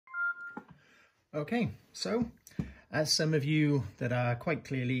Okay, so as some of you that are quite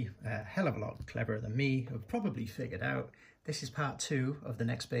clearly a hell of a lot cleverer than me have probably figured out, this is part 2 of the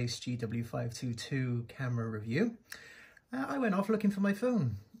Nextbase GW522 camera review. I went off looking for my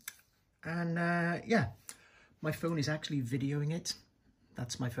phone and yeah, my phone is actually videoing it.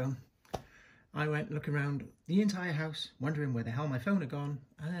 That's my phone. I went looking around the entire house wondering where the hell my phone had gone,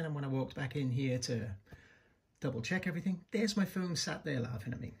 and then when I walked back in here to double check everything, there's my phone sat there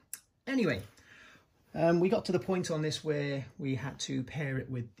laughing at me. Anyway, we got to the point on this where we had to pair it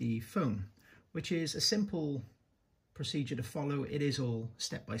with the phone, which is a simple procedure to follow. It is all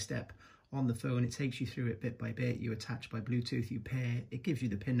step by step on the phone. It takes you through it bit by bit. You attach by Bluetooth, you pair, it gives you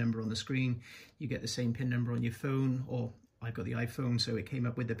the PIN number on the screen. You get the same PIN number on your phone, or I've got the iPhone, so it came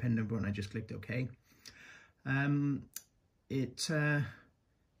up with the PIN number and I just clicked OK. It's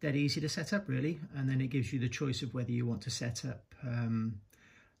dead easy to set up really, and then it gives you the choice of whether you want to set up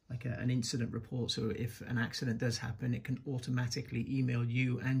like an incident report. So if an accident does happen, it can automatically email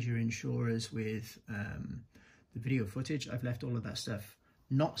you and your insurers with the video footage. I've left all of that stuff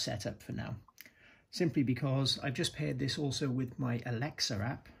not set up for now, simply because I've just paired this also with my Alexa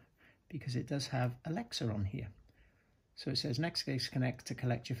app, because it does have Alexa on here. So it says Nextbase Connect to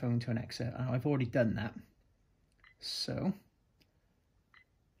collect your phone to Alexa. I've already done that. So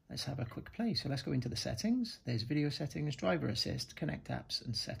let's have a quick play. So let's go into the settings. There's video settings, driver assist, connect apps,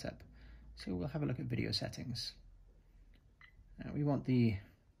 and setup. So we'll have a look at video settings. Now we want the,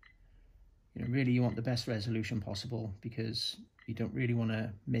 really you want the best resolution possible, because you don't really want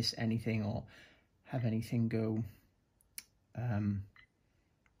to miss anything or have anything go,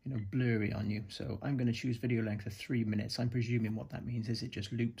 blurry on you. So I'm going to choose video length of 3 minutes. I'm presuming what that means is it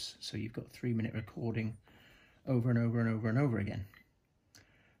just loops. So you've got 3-minute recording over and over and over and over again.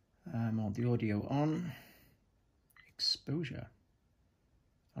 I want the audio on. Exposure.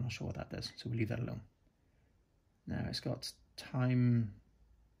 I'm not sure what that does, so we'll leave that alone. Now it's got time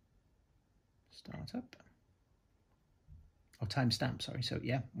startup. Oh, timestamp, sorry. So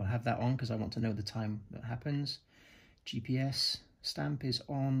yeah, we'll have that on because I want to know the time that happens. GPS stamp is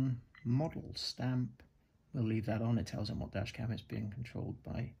on. Model stamp, we'll leave that on. It tells them what dash cam is being controlled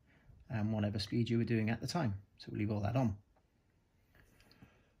by and whatever speed you were doing at the time. So we'll leave all that on.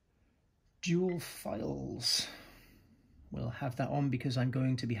 Dual files, we'll have that on because I'm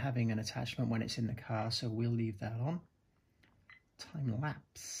going to be having an attachment when it's in the car, so we'll leave that on. Time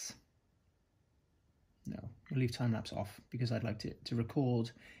lapse, no, we'll leave time lapse off because I'd like to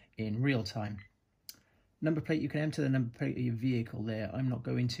record in real time. Number plate, you can enter the number plate of your vehicle there. I'm not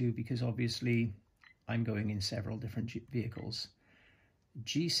going to, because obviously I'm going in several different vehicles.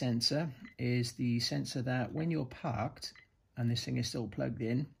 G sensor is the sensor that when you're parked and this thing is still plugged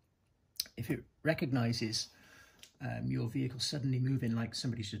in, if it recognizes your vehicle suddenly moving, like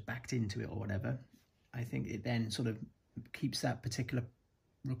somebody's just backed into it or whatever, I think it then sort of keeps that particular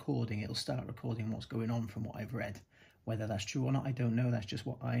recording. It'll start recording what's going on from what I've read. Whether that's true or not, I don't know. That's just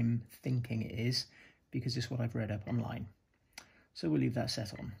what I'm thinking it is, because it's what I've read up online. So we'll leave that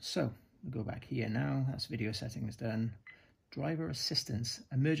set on. So we'll go back here now. That's video settings done. Driver assistance,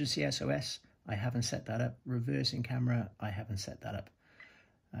 emergency SOS, I haven't set that up. Reversing camera, I haven't set that up.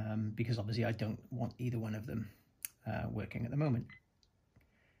 Because obviously I don't want either one of them working at the moment.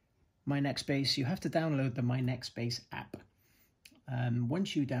 My Nextbase, you have to download the My Nextbase app.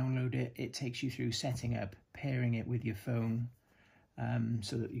 Once you download it, it takes you through setting up, pairing it with your phone,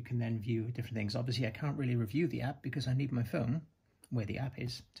 so that you can then view different things. Obviously I can't really review the app because I need my phone, where the app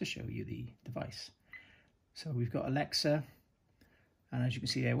is, to show you the device. So we've got Alexa, and as you can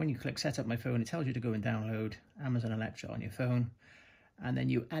see there, when you click set up my phone, it tells you to go and download Amazon Alexa on your phone. And then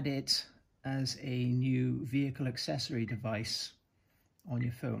you add it as a new vehicle accessory device on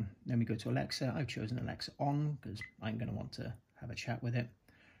your phone. Then we go to Alexa. I've chosen Alexa on because I'm going to want to have a chat with it.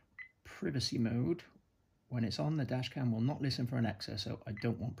 Privacy mode. When it's on, the dash cam will not listen for Alexa, so I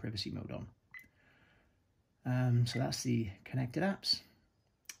don't want privacy mode on. So that's the connected apps.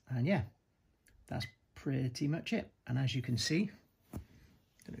 And yeah, that's pretty much it. And as you can see, I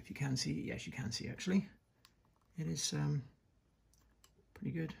don't know if you can see, yes you can see actually, it is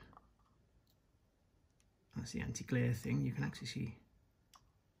pretty good. That's the anti-glare thing. You can actually see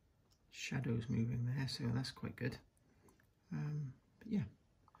shadows moving there, so that's quite good. But yeah,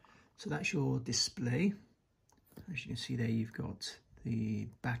 so that's your display. As you can see there, you've got the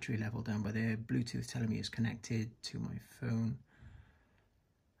battery level down by there. Bluetooth telling me it's connected to my phone.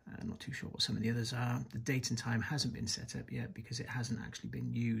 I'm not too sure what some of the others are. The date and time hasn't been set up yet because it hasn't actually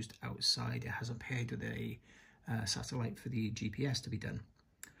been used outside. It hasn't paired with a satellite for the GPS to be done.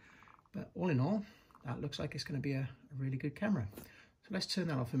 But all in all, that looks like it's going to be a really good camera. So let's turn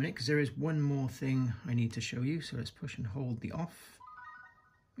that off a minute because there is one more thing I need to show you. So let's push and hold the off.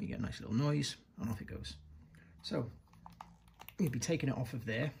 You get a nice little noise and off it goes. So you'd be taking it off of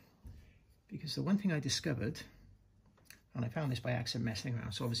there because the one thing I discovered, and I found this by accident messing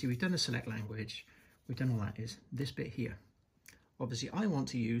around. So obviously we've done the select language, we've done all that, is this bit here. Obviously I want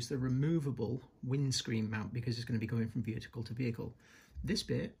to use the removable windscreen mount because it's going to be going from vehicle to vehicle. This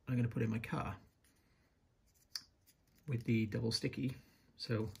bit I'm going to put in my car with the double sticky.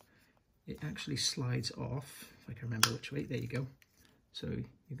 So it actually slides off, if I can remember which way, there you go. So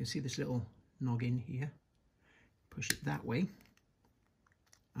you can see this little noggin here, push it that way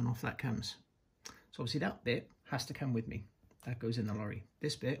and off that comes. So obviously that bit has to come with me. That goes in the lorry.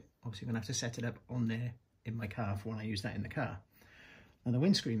 This bit, obviously I'm gonna have to set it up on there in my car for when I use that in the car. Now the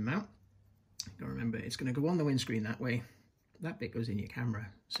windscreen mount, you gotta remember it's gonna go on the windscreen that way. That bit goes in your camera,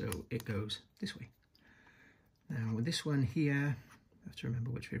 so it goes this way. Now with this one here, I have to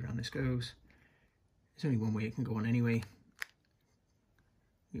remember which way around this goes. There's only one way it can go on anyway.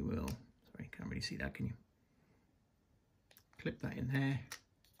 We will, sorry, can't really see that, can you? Clip that in there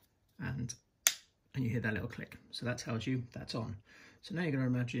and you hear that little click. So that tells you that's on. So now you're going to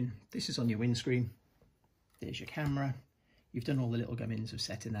imagine this is on your windscreen. There's your camera. You've done all the little gummins of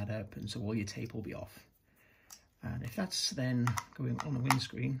setting that up, and so all your tape will be off. And if that's then going on the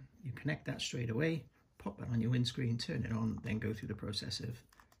windscreen, you connect that straight away, pop that on your windscreen, turn it on, then go through the process of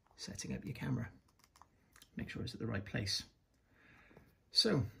setting up your camera. Make sure it's at the right place.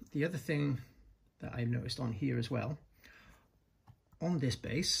 So the other thing that I've noticed on here as well, on this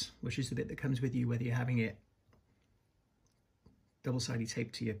base, which is the bit that comes with you, whether you're having it double-sided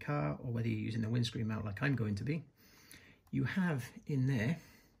taped to your car or whether you're using the windscreen mount like I'm going to be, you have in there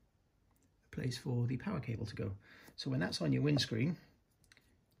a place for the power cable to go. So when that's on your windscreen,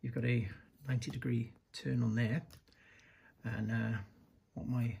 you've got a 90-degree turn on there. And what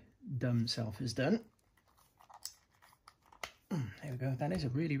my dumb self has done, there we go, that is a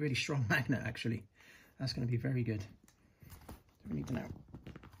really, really strong magnet actually. That's going to be very good. We need to now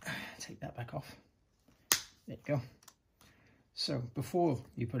take that back off. There you go. So before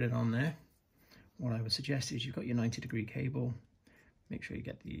you put it on there, what I would suggest is you've got your 90-degree cable. Make sure you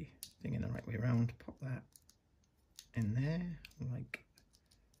get the thing in the right way around. Pop that in there like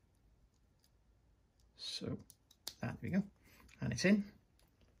so. There we go. And it's in.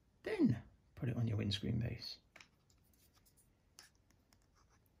 Then put it on your windscreen base.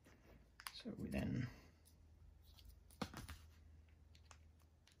 So we then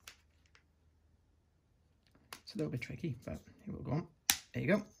it's a little bit tricky, but it will go on. There you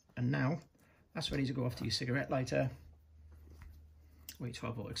go. And now that's ready to go off to your cigarette lighter. Or your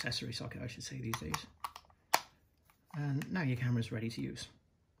 12-volt accessory socket, I should say these days. And now your camera's ready to use.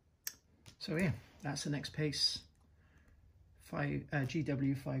 So yeah, that's the Nextbase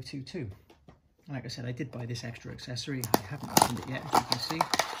GW522. Like I said, I did buy this extra accessory. I haven't opened it yet, as you can see.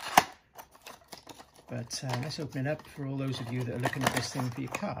 But let's open it up for all those of you that are looking at this thing for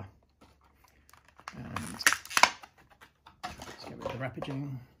your car. And let's get rid of the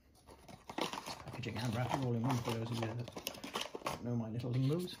packaging and wrapper all in one for those of you that don't know my little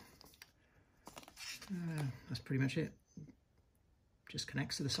lingos. That's pretty much it. Just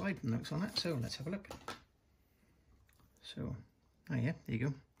connects to the side, notes on that. So let's have a look. So, oh yeah, there you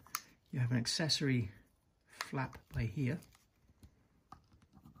go. You have an accessory flap by here.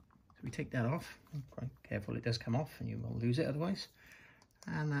 So we take that off. Be quite careful, it does come off and you will lose it otherwise.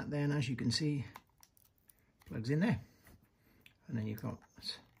 And that then, as you can see, plugs in there. And then you've got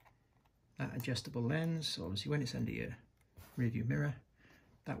that adjustable lens. So obviously when it's under your rear view mirror,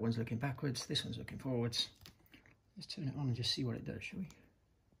 that one's looking backwards, this one's looking forwards. Let's turn it on and just see what it does, shall we?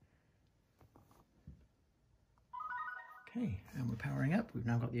 Okay, and we're powering up. We've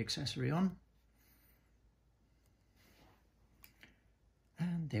now got the accessory on.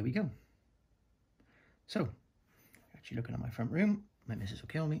 And there we go. So, actually looking at my front room, my missus will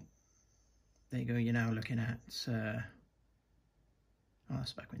kill me. There you go, you're now looking at, oh,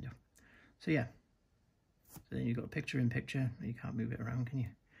 that's the back window. So yeah, so then you've got a picture in picture, you can't move it around, can you?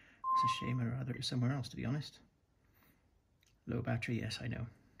 It's a shame, I'd rather it's somewhere else, to be honest. Low battery, yes, I know.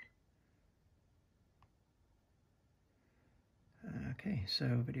 Okay,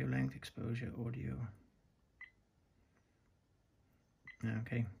 so video length, exposure, audio.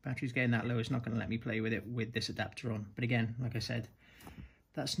 Okay, battery's getting that low, it's not going to let me play with it with this adapter on. But again, like I said,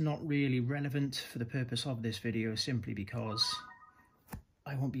 that's not really relevant for the purpose of this video, simply because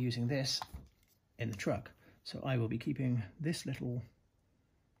I won't be using this in the truck. So I will be keeping this little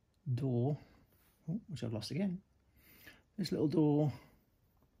door, which I've lost again, this little door,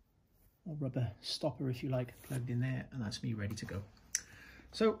 or rubber stopper if you like, plugged in there, and that's me ready to go.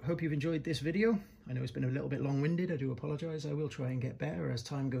 So, hope you've enjoyed this video. I know it's been a little bit long-winded. I do apologise. I will try and get better as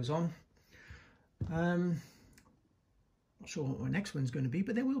time goes on. Not sure what my next one's going to be,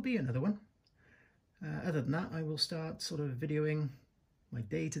 but there will be another one. Other than that, I will start sort of videoing my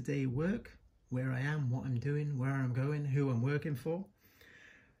day-to-day work, where I am, what I'm doing, where I'm going, who I'm working for.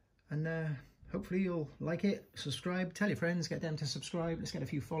 And hopefully you'll like it, subscribe, tell your friends, get them to subscribe. Let's get a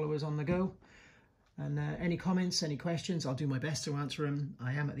few followers on the go. And any comments, any questions, I'll do my best to answer them.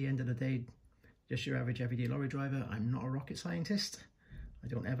 I am, at the end of the day, just your average everyday lorry driver. I'm not a rocket scientist. I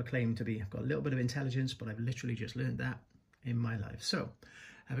don't ever claim to be. I've got a little bit of intelligence, but I've literally just learned that in my life. So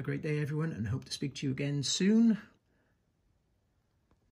have a great day, everyone, and hope to speak to you again soon.